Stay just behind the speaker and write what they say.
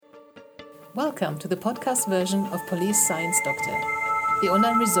Welcome to the podcast version of Police Science Doctor, the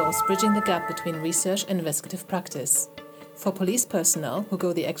online resource bridging the gap between research and investigative practice. For police personnel who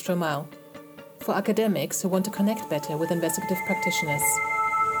go the extra mile. For academics who want to connect better with investigative practitioners.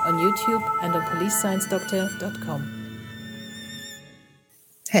 On YouTube and on policesciencedoctor.com.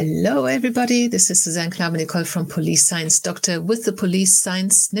 Hello everybody, this is Suzanne Knabe-Nicole from Police Science Doctor with the Police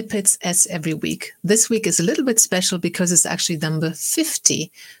Science Snippets as every week. This week is a little bit special because it's actually number 50.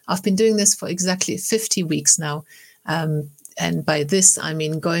 I've been doing this for exactly 50 weeks now. And by this, I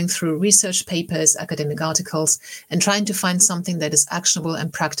mean going through research papers, academic articles, and trying to find something that is actionable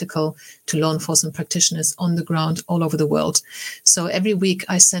and practical to law enforcement practitioners on the ground all over the world. So every week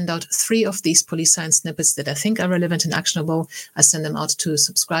I send out 3 of these police science snippets that I think are relevant and actionable. I send them out to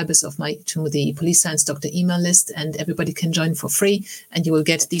subscribers to the Police Science Doctor email list, and everybody can join for free. And you will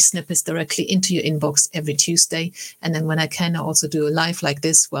get these snippets directly into your inbox every Tuesday. And then when I can, I also do a live like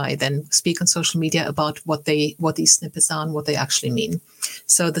this, where I then speak on social media about what these snippets are and what they actually mean.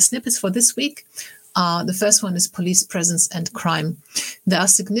 So the snippets for this week are, the first one is police presence and crime. There are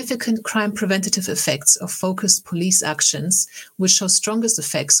significant crime preventative effects of focused police actions, which show strongest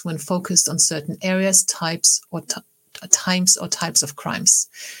effects when focused on certain areas, times or types of crimes.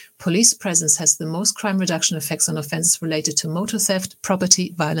 Police presence has the most crime reduction effects on offenses related to motor theft,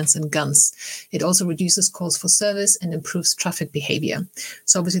 property, violence, and guns. It also reduces calls for service and improves traffic behavior.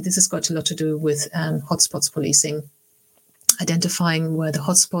 So obviously this has got a lot to do with hotspots policing, identifying where the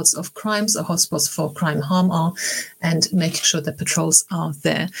hotspots of crimes or hotspots for crime harm are, and making sure that patrols are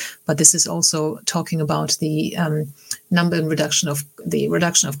there. But this is also talking about the number and reduction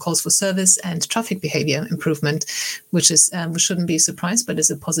of calls for service and traffic behavior improvement, which shouldn't be a surprise, but is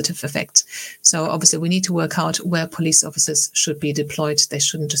a positive effect. So obviously we need to work out where police officers should be deployed. They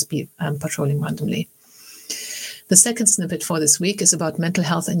shouldn't just be patrolling randomly. The second snippet for this week is about mental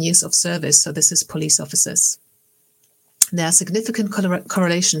health and years of service. So this is police officers. There are significant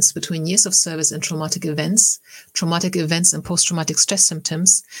correlations between years of service and traumatic events and post-traumatic stress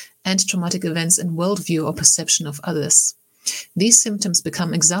symptoms, and traumatic events and worldview or perception of others. These symptoms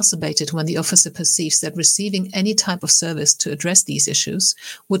become exacerbated when the officer perceives that receiving any type of service to address these issues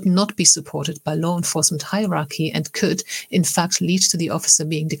would not be supported by law enforcement hierarchy and could, in fact, lead to the officer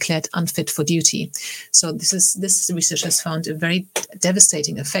being declared unfit for duty. So this research has found a very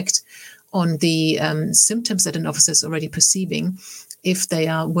devastating effect on the symptoms that an officer is already perceiving if they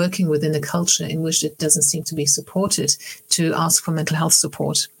are working within a culture in which it doesn't seem to be supported to ask for mental health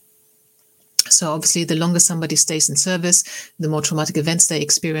support. So obviously, the longer somebody stays in service, the more traumatic events they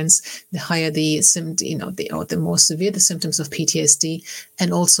experience, the higher the more severe the symptoms of PTSD.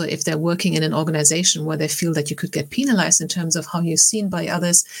 And also, if they're working in an organization where they feel that you could get penalized in terms of how you're seen by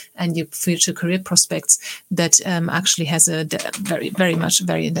others and your future career prospects, that actually has a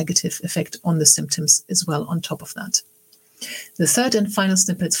very negative effect on the symptoms as well on top of that. The third and final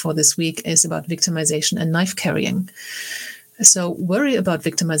snippet for this week is about victimization and knife carrying. So worry about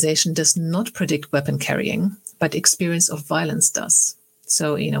victimization does not predict weapon carrying, but experience of violence does.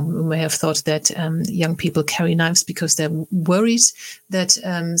 So, we may have thought that young people carry knives because they're worried that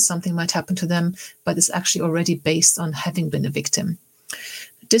something might happen to them, but it's actually already based on having been a victim.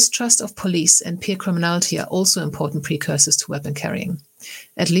 Distrust of police and peer criminality are also important precursors to weapon carrying.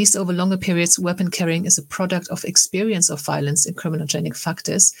 At least over longer periods, weapon carrying is a product of experience of violence and criminogenic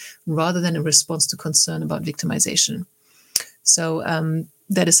factors rather than a response to concern about victimization. So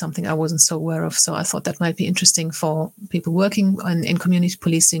that is something I wasn't so aware of. So I thought that might be interesting for people working in community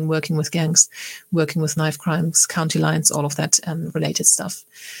policing, working with gangs, working with knife crimes, county lines, all of that related stuff.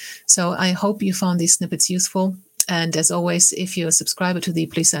 So I hope you found these snippets useful. And as always, if you're a subscriber to the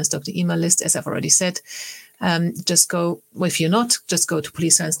Police Science Doctor email list, as I've already said, if you're not, just go to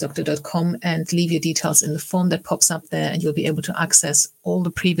policesciencedoctor.com and leave your details in the form that pops up there, and you'll be able to access all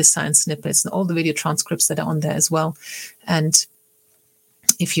the previous science snippets and all the video transcripts that are on there as well. And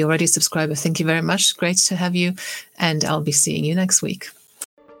if you're already a subscriber, thank you very much. Great to have you, and I'll be seeing you next week.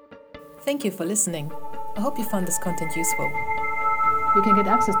 Thank you for listening. I hope you found this content useful. You can get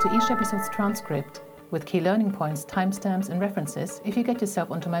access to each episode's transcript with key learning points, timestamps, and references if you get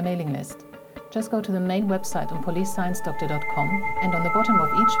yourself onto my mailing list. Just go to the main website on policesciencedoctor.com, and on the bottom of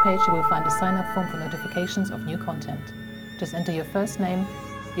each page you will find a sign-up form for notifications of new content. Just enter your first name,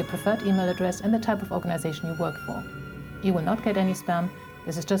 your preferred email address, and the type of organization you work for. You will not get any spam.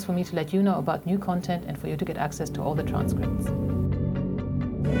 This is just for me to let you know about new content and for you to get access to all the transcripts.